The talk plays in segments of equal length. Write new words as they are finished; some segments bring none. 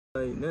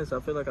Like this, I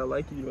feel like I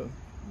like you though.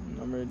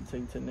 I'm ready to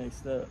take it to the next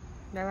step.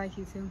 I like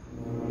you too.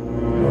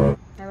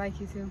 I like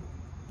you too.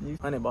 You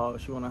 100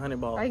 balls. She want 100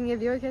 balls. I can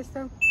give you a kiss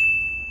though.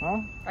 Huh?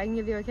 I can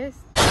give you a kiss.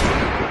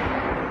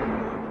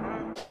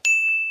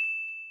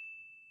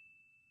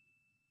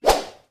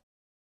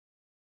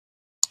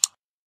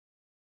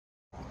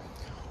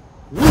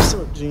 What's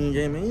up, Junior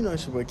Game, man? You know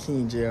it's your boy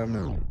King JR,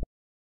 man.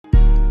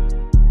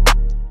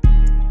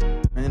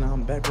 Man,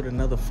 I'm back with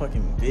another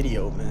fucking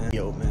video, man.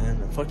 Yo,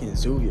 man, a fucking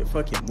zoo, a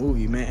fucking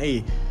movie, man.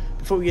 Hey,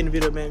 before we get in the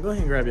video, man, go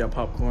ahead and grab y'all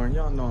popcorn.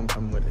 Y'all know I'm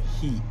coming with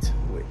heat,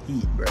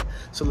 bro.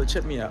 So let's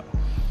check me out.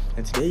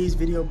 In today's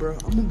video, bro,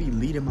 I'm gonna be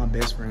leading my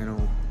best friend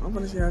on. I'm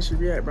gonna see how she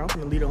react, bro. I'm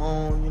gonna lead her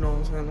on, you know what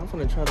I'm saying? I'm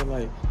gonna try to,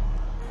 like,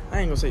 I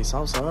ain't gonna say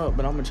salsa up,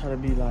 but I'm gonna try to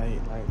be like, you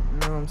know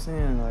what I'm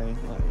saying? Like,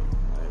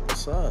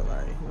 what's up?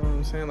 Like, you know what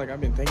I'm saying? Like,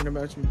 I've been thinking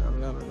about you, like,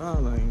 I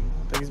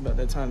think it's about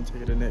that time to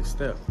take it to the next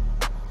step.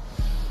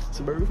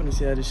 So, bro, we're gonna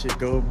see how this shit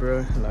go,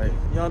 bro. Like,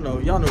 y'all know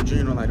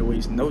Junior don't like to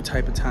waste no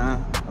type of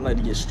time. I like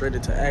to get straight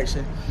into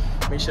action.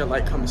 Make sure y'all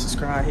like, comment,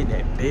 subscribe, hit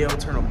that bell,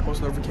 turn on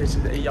post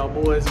notifications. Hey, y'all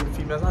boys and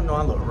females, I know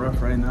I look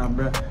rough right now,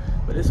 bro,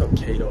 but it's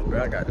okay though,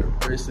 bro. I got the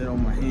bracelet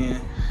on my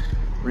hand,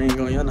 ring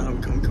on. Y'all know how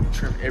we come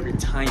trim every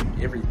time, man.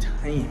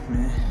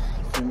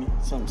 You feel me?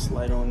 Something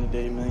slight on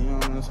today, man. You know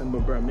what I'm saying?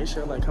 But, bro, make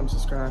sure y'all like, comment,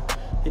 subscribe,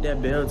 hit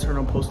that bell, turn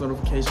on post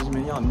notifications,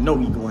 man. Y'all know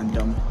we going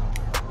dumb.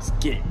 Let's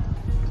get it.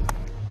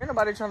 Ain't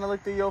nobody trying to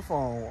look through your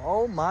phone.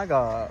 Oh my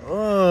god.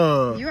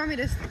 Ugh. You want me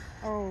to?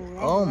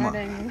 Oh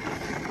my.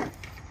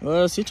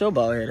 Well, sit your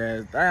bald head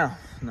ass down.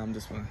 No, I'm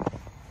just playing.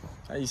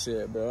 How you say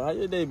it, bro? How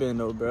your day been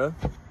though, bro?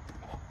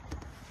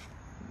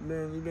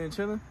 You been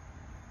chilling?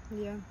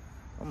 Yeah.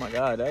 Oh my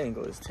god, that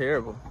angle is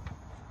terrible.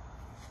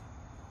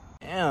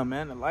 Damn,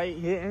 man, the light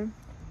hitting,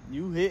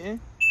 you hitting.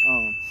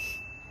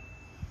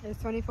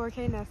 It's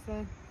 24K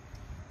Nessa.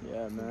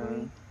 Yeah,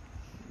 man.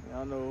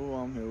 Y'all know who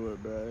I'm here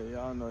with, bro.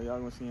 Y'all know y'all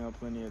gonna see him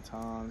plenty of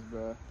times,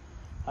 bro.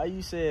 How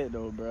you say it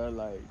though, bro?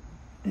 Like,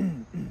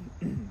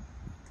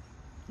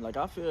 like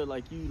I feel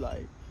like you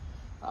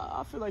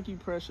I feel like you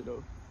pressure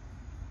though.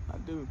 I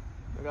do.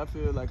 Like I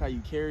feel like how you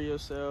carry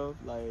yourself.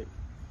 Like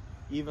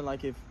even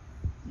like if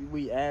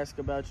we ask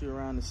about you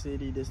around the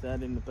city, this, that,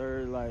 and the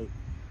third, like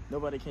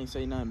nobody can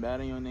say nothing bad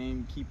on your name.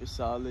 You keep it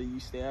solid. You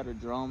stay out of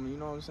drama. You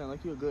know what I'm saying?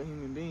 Like you're a good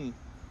human being.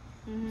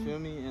 You feel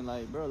me? And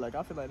like, bro, like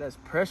I feel like that's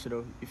pressure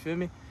though. You feel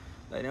me?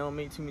 Like they don't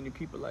meet too many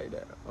people like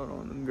that. Hold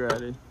on, let me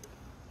grab it.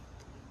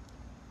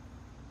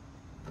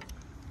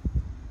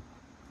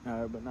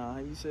 Alright, but nah, how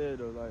you said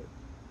though, like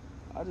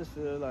I just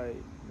feel like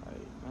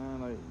man,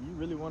 like you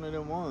really one of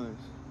them ones.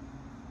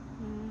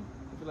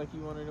 I feel like you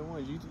one of them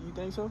ones. You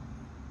think so?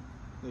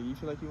 Like you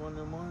feel like you one of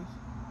them ones?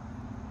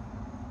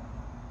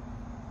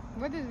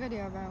 What is this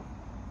video about?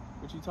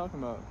 What you talking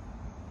about?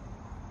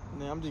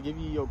 Man, I'm just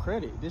giving you your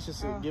credit. This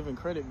is a giving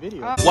credit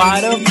video.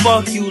 Why the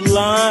fuck you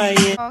lying?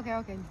 Okay.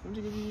 I'm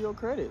just giving you your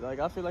credit. Like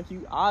I feel like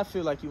you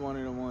one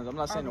of them ones. I'm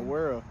not saying the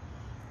world.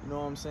 You know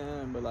what I'm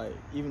saying? But like,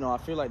 even though I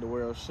feel like the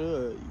world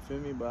should, you feel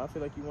me? But I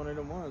feel like you one of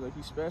them ones. Like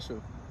you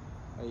special.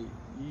 Like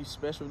you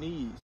special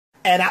needs.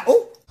 And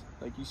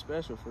like you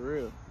special for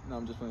real. No,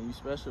 I'm just playing. You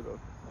special though.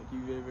 Like you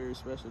very, very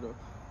special though.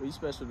 Well, you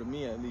special to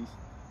me at least.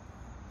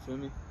 Feel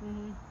me?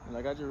 And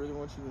like I just really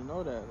want you to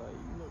know that. Like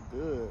you look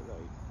good.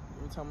 Like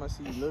every time I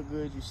see you look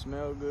good, you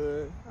smell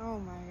good. Oh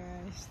my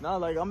gosh. Nah,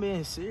 like I'm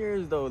being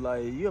serious though.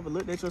 Like you ever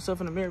looked at yourself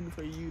in the mirror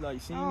before you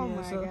like see me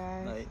and stuff?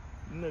 Gosh. Like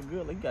you look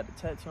good. Like you got the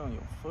tattoo on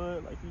your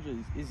foot. Like you just,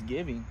 it's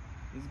giving.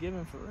 It's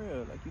giving for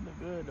real. Like you look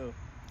good though.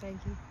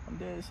 Thank you. I'm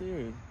dead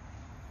serious.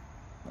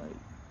 Like,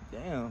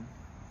 damn.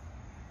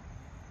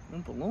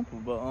 Oompa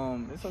loompa,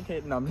 but it's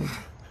okay. No, I'm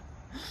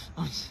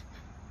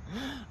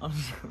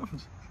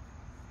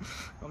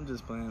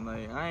just playing.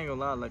 Like I ain't gonna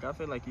lie. Like I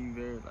feel like you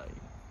very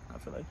I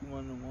feel like you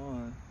one of them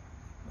ones.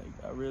 Like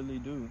I really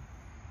do.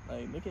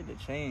 Like look at the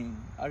chain.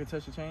 I can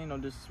touch the chain, no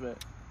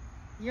disrespect.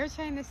 Your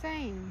chain the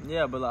same.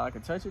 Yeah, but like I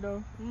can touch it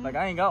though. Like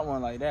I ain't got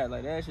one like that.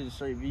 Like that shit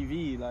straight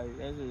VV. Like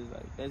that's just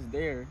like that's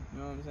there. You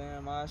know what I'm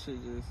saying? My shit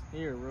just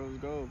here, rose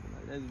gold. But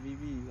like that's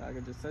VV. I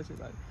can just touch it.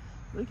 Like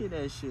look at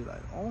that shit.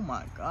 Like oh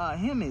my god,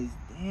 him is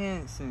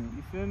dancing.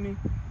 You feel me?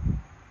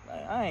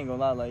 Like I ain't gonna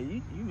lie. Like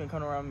you been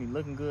coming around me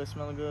looking good,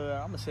 smelling good.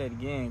 I'm gonna say it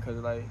again because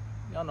like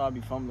y'all know I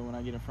be fumbling when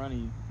I get in front of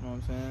you. You know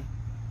what I'm saying?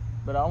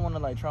 But I want to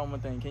like try one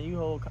thing. Can you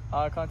hold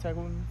eye contact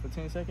with me for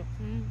 10 seconds?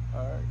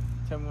 All right.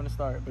 Tell me when to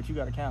start, but you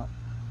gotta count.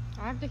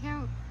 I have to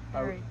count?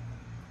 All right.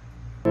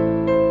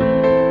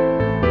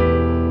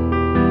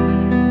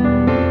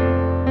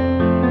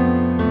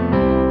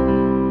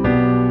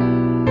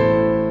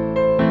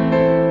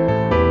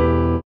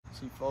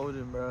 She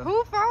folding, bro.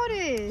 Who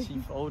folded? She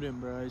folding,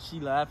 bro. She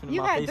laughing in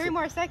my face. You got 3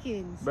 more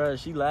seconds. Bro,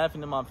 she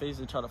laughing in my face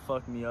to try to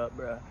fuck me up,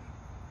 bro.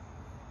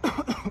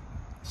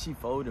 She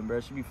folding, bro.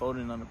 She be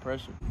folding under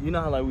pressure. You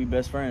know how like we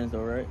best friends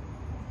though, right?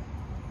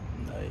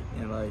 Like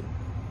and like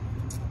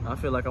I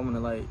feel like I wanna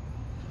like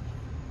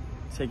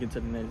take it to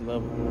the next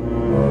level.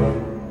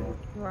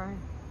 Why?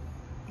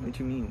 What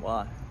you mean,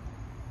 why?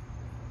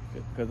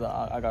 Because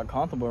I got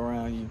comfortable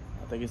around you.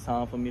 I think it's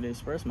time for me to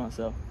express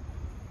myself.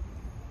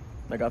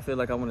 Like, I feel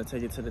like I want to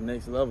take it to the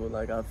next level.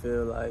 Like, I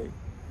feel like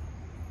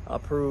I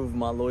prove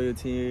my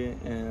loyalty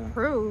and...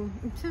 Prove?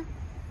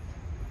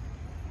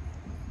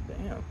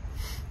 Damn.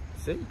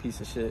 Sick piece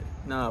of shit.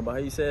 Nah, but how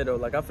you said, though,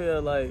 like, I feel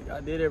like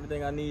I did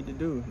everything I need to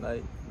do.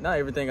 Like, not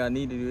everything I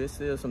need to do. There's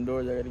still some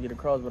doors I got to get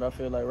across, but I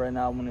feel like right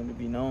now I want it to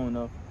be known,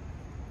 though.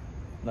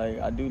 Like,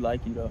 I do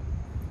like you, though.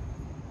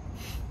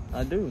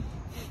 I do.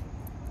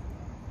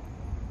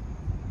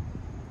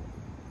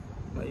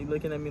 Why you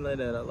looking at me like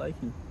that? I like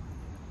you.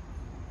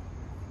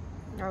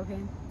 Okay.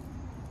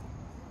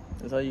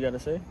 That's all you gotta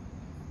say?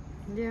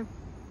 Yeah.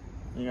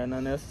 You got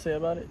nothing else to say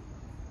about it?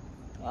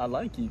 I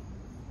like you.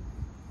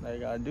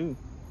 Like, I do.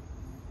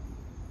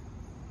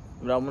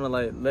 But I wanna,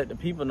 like, let the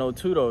people know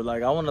too, though.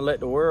 Like, I wanna let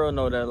the world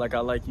know that, like,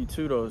 I like you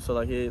too, though. So,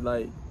 like, it,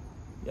 like,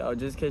 y'all,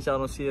 just in case y'all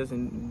don't see us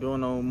and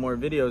doing no more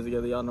videos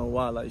together, y'all know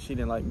why. Like, she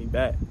didn't like me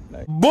back.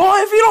 Like, Boy,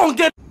 if you don't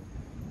get...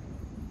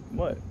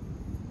 what?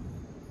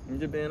 I'm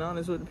just being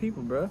honest with the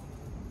people, bruh.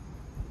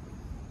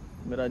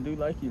 But I do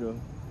like you, though.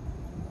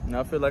 And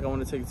I feel like I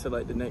want to take it to,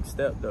 like, the next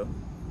step, though.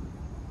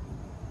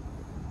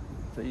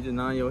 So you just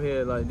nod your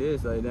head like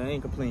this. Like, that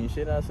ain't completing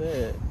shit I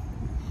said.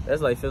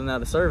 That's like filling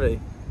out a survey.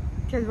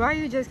 Because why are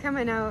you just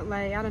coming out,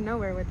 like, out of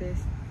nowhere with this?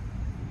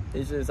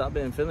 It's just, I've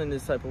been feeling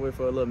this type of way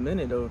for a little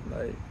minute, though.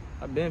 Like,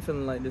 I've been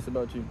feeling like this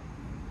about you.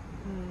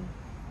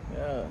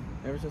 Yeah,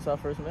 ever since I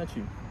first met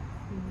you.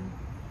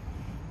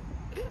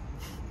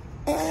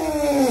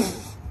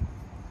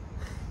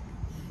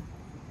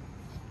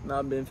 No,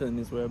 I've been feeling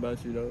this way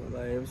about you, though.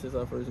 Like, ever since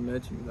I first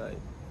met you, like,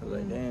 I was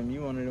like, damn,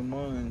 you one of them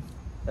ones.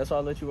 That's why I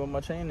let you wear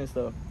my chain and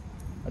stuff.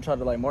 I tried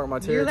to, like, mark my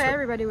territory. You let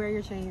everybody wear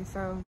your chain,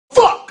 so.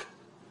 Fuck!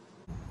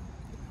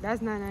 That's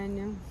not nothing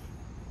new.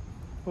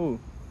 Who?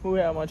 Who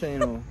had my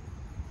chain on?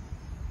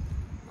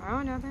 I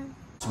don't know that.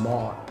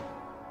 Smart.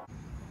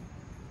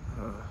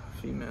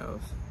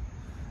 Females.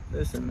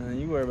 Listen, man,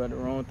 you worry about the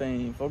wrong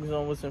thing. Focus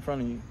on what's in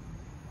front of you.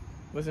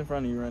 What's in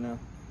front of you right now?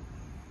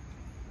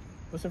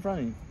 What's in front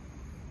of you?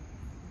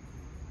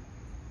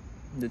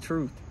 The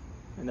truth.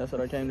 And that's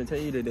what I came to tell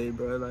you today,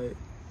 bro. Like,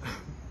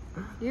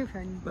 You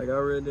funny. like, I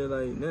really did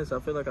like this. I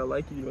feel like I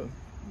like you, though.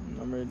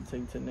 I'm ready to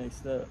take it to the next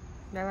step.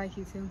 I like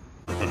you too.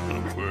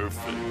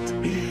 Perfect.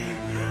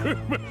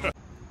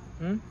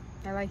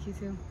 I like you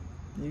too.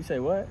 You say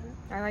what?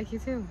 I like you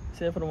too.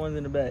 Say it for the ones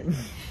in the back.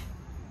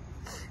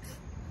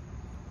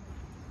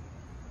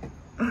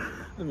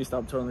 Let me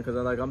stop trolling because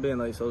I'm being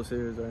like so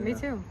serious right Me now.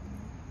 too.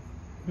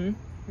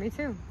 Me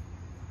too.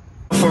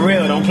 For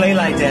real, don't play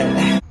like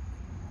that.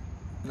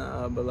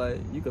 Nah, but like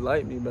you could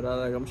like me, but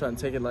I'm trying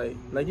to take it like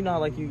you know how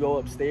like you go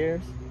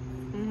upstairs.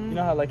 You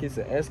know how like it's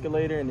an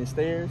escalator and the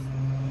stairs.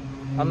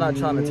 I'm not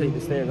trying to take the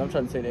stairs. I'm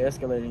trying to take the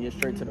escalator and get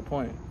straight to the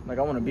point. Like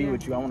I want to be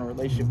with you. I want a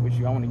relationship with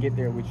you. I want to get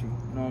there with you.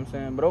 You know what I'm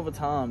saying? But over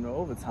time,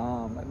 though,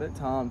 like let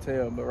time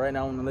tell. But right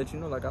now, I want to let you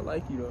know like I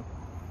like you though.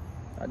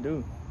 I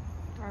do.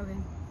 Okay.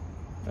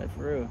 Like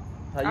for real.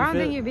 How you I don't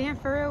feel? think you're being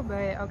for real, but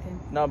okay.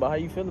 No, but how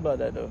you feel about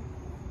that though?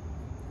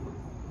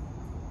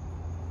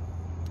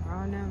 I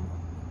don't know.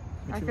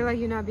 What I you- feel like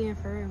you're not being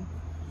for real.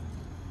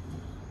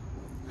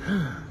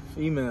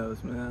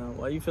 Females, man.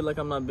 Why you feel like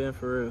I'm not being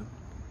for real?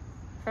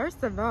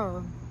 First of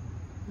all,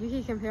 you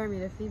keep comparing me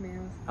to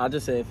females. I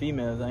just said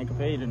females. I ain't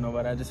compared you to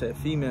nobody. I just said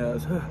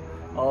females.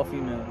 All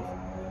females.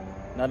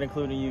 Not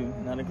including you.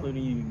 Not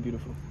including you,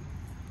 beautiful.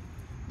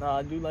 Nah,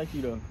 I do like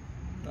you though.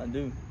 I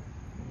do.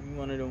 You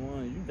one of the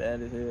ones. You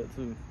bad as hell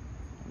too.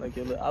 Like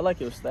your, I like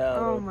your style.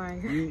 Oh though. my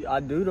God. I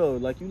do though.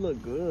 Like you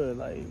look good.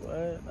 Like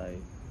what? Like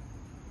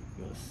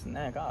you a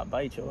snack. I'll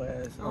bite your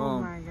ass.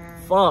 Oh my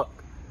God.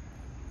 Fuck.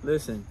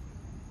 Listen,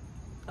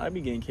 I be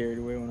getting carried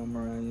away when I'm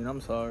around you, and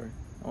I'm sorry.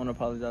 I want to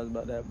apologize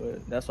about that,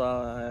 but that's why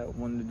I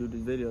wanted to do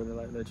this video to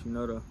like let you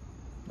know though.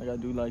 Like I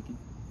do like you.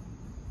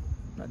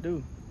 I do.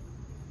 You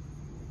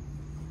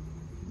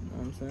know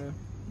what I'm saying?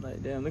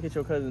 Like damn, look at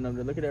your cousin up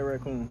there. Look at that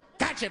raccoon.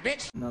 Gotcha,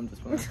 bitch. No, I'm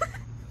just playing.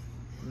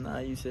 Nah,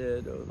 you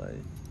said though, like,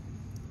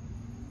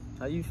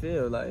 how you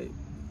feel? Like,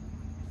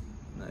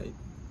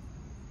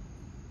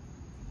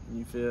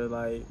 you feel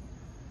like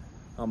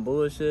I'm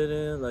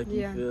bullshitting? Like, you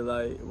Yeah. feel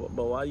like,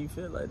 but why you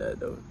feel like that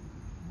though?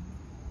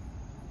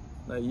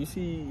 Like, you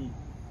see,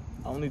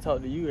 I only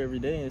talk to you every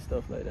day and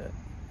stuff like that.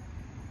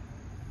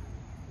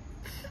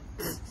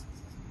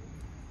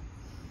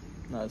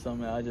 Not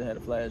something, I just had a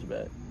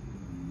flashback.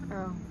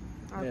 Oh.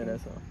 Okay. Yeah,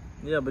 that's all.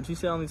 Yeah, but you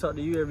say I only talk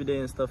to you every day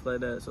and stuff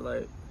like that. So,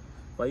 like,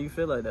 why you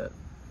feel like that?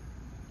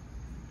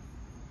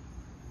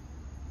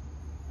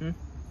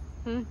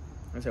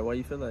 I said, why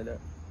you feel like that?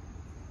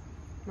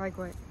 Like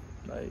what?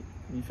 Like,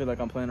 you feel like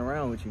I'm playing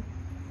around with you.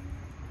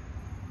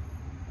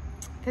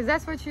 Because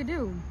that's what you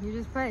do. You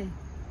just play.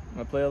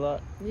 I play a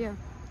lot? Yeah.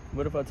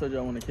 What if I told you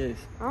I want a kiss?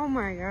 Oh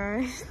my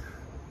gosh.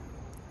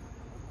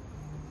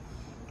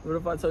 What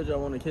if I told you I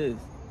want a kiss?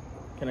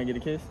 Can I get a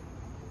kiss?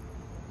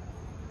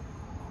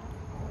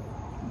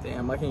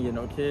 Damn, I can't get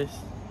no kiss.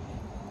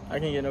 I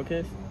can't get no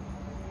kiss?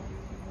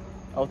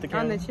 Off the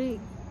camera? On the cheek.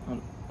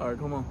 Alright,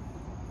 come on.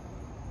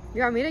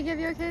 You want me to give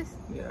you a kiss?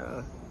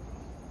 Yeah.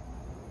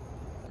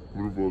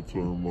 What about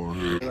turning my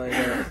head? Like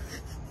that.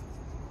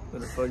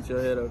 Better fuck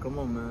your head up. Come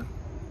on, man.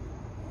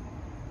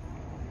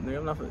 Nigga,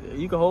 I'm not finna,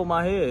 you can hold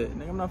my head.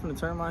 Nigga, I'm not finna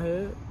turn my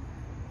head.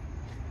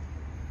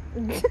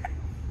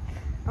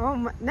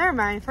 Oh, never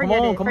mind.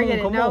 Forget it. Forget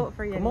it. No,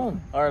 forget it. Come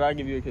on. All right, I'll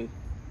give you a kiss.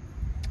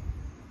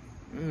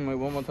 Wait,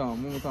 one more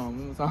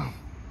time.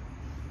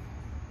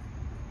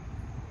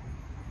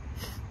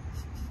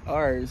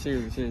 All right,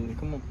 seriously.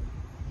 Come on.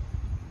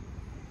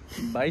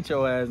 Bite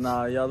your ass.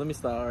 Nah, y'all, let me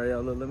stop. All right,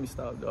 y'all, let me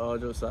stop. All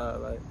jokes aside,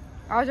 like.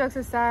 All jokes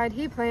aside,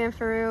 he playing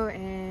for real,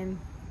 and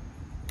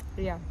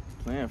yeah.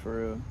 Playing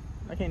for real.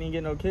 I can't even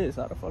get no kiss.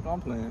 How the fuck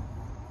I'm playing?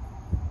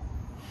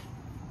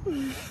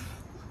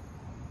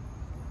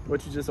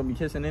 What, you just gonna be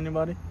kissing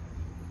anybody?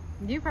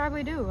 You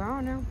probably do. I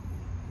don't know.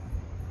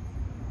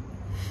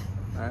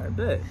 Alright,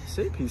 bet.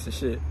 Shit, piece of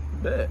shit.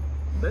 Bet.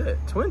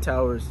 Twin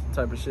Towers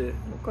type of shit.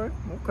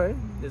 Okay.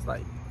 It's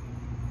like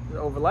it's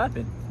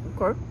overlapping.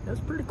 Okay, that's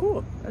pretty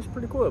cool.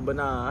 But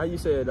nah, how you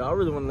said, I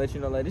really want to let you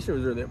know, like, this shit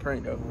was really a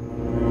prank though.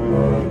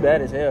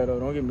 Bad as hell though.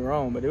 Don't get me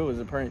wrong, but it was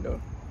a prank though.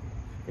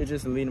 It's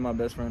just leading my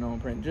best friend on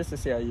prank, just to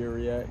see how you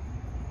react.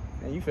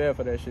 And you fell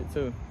for that shit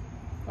too.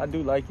 I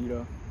do like you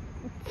though.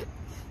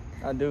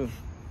 I do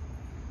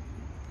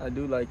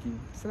like you.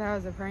 So that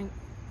was a prank?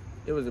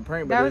 It was a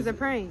prank, but that was a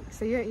prank.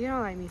 So you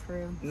don't like me for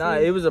real? Nah,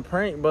 it was a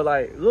prank, but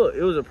like, look,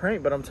 it was a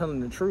prank, but I'm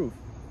telling the truth.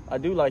 I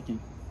do like you.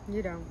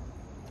 You don't.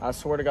 I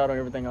swear to God on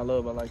everything I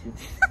love, I like you.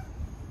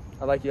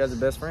 I like you as a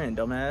best friend,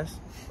 dumbass.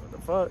 What the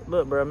fuck?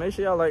 Look, bro, make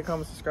sure y'all like,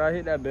 comment, subscribe,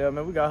 hit that bell,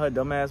 man. We got her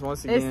dumbass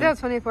once again. It's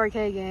still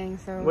 24K, gang,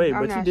 so wait,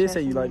 but you did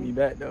say you like me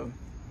back, though.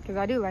 Because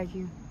I do like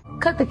you.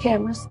 Cut the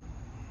cameras.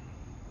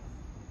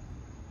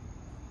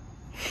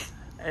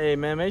 Hey,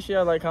 man, make sure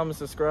y'all like, comment,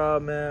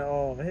 subscribe,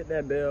 man. Hit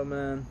that bell,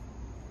 man.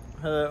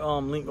 Her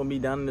link gonna be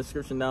down in the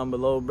description down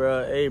below,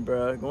 bro. Hey,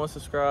 bro, go and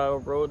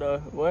subscribe. Road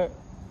what?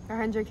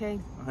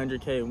 100K.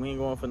 100K. We ain't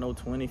going for no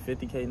 20,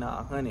 50K. Nah,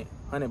 100.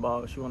 100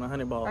 balls. She want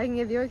 100 balls. I can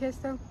give you a kiss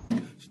though.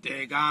 She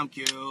think I'm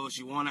cute.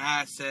 She want an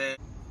asset.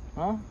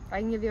 Huh? I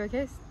can give you a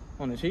kiss.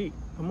 On the cheek.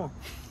 Come on.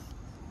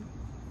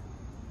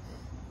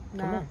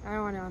 Nah, I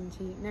don't want it on the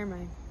cheek. Never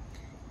mind.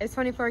 It's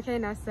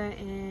 24K, Nasta,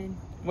 and...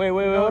 Wait,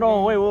 hold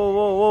on. Wait,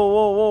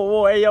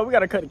 whoa. Hey, yo, we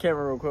gotta cut the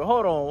camera real quick.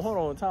 Hold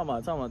on. Time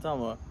out. What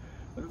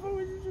the fuck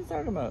was you just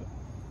talking about?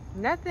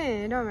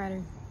 Nothing. It don't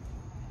matter.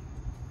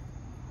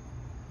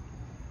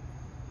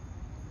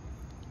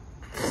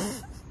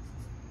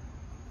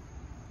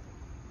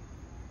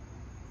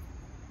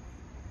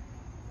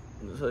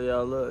 So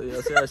y'all look,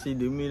 y'all see how she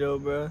do me though,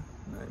 bro?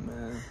 Like,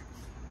 man.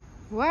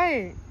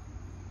 What?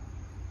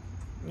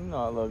 You know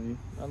I love you.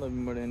 I love you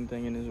more than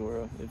anything in this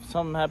world. If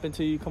something happened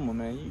to you, come on,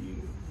 man.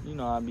 You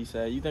know I'd be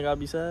sad. You think I'd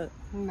be sad?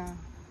 No.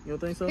 You don't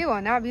think so? He will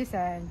not be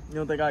sad. You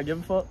don't think I'd give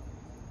a fuck?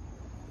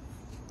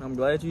 I'm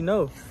glad you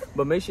know.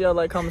 But make sure y'all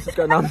like, comment,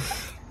 subscribe. Now,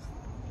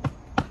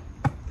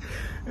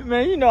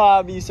 man, you know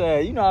I'd be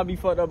sad. You know I'd be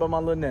fucked up by my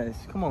little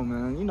nest. Come on,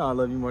 man. You know I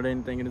love you more than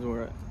anything in this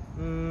world.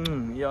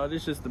 Y'all,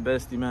 this just the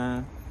bestie,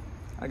 man.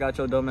 I got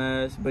your dumb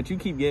ass, but you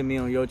keep getting me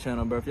on your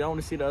channel, bro. If y'all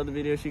want to see the other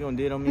video she gonna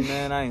did on me,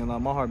 man, I ain't gonna lie,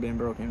 my heart been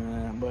broken,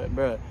 man. But,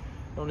 bro, you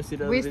want to see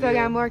the other we video? still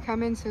got more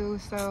coming too,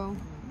 so.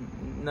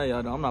 No,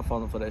 y'all don't. I'm not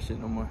falling for that shit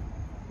no more.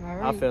 All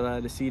right. I fell out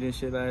of the seat and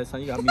shit last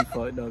time. You got me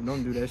fucked up.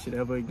 Don't do that shit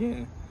ever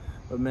again.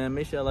 But, man,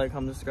 make sure y'all like,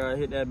 comment, subscribe,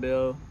 hit that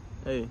bell.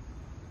 Hey,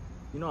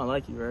 you know I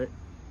like you, right?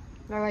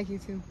 I like you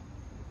too.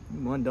 You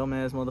one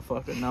dumbass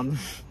motherfucker. Nah,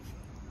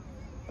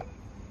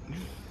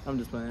 I'm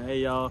just playing. Hey,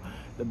 y'all,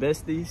 the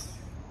besties.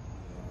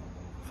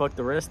 Fuck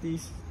the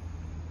resties.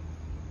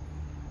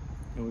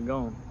 And we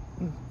gone.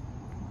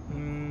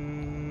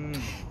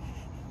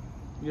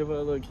 Give her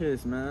a little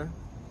kiss, man.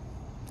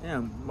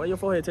 Damn, why your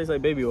forehead tastes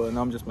like baby oil?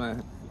 No, I'm just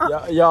playing.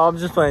 Y'all, I'm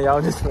just playing.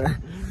 Y'all just playing.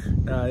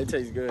 Nah, it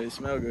tastes good. It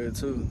smells good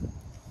too.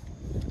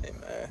 Hey,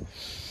 man.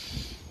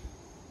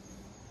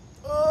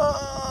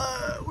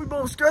 We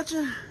both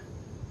stretching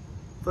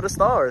for the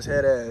stars,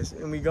 head ass,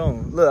 and we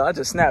gone. Look, I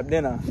just snapped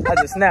dinner. Look.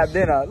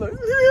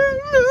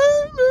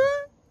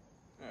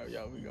 Oh,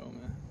 y'all, we gone,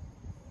 man.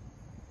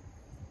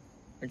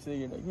 Actually,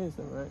 get that kiss,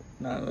 right?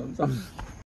 Nah, I'm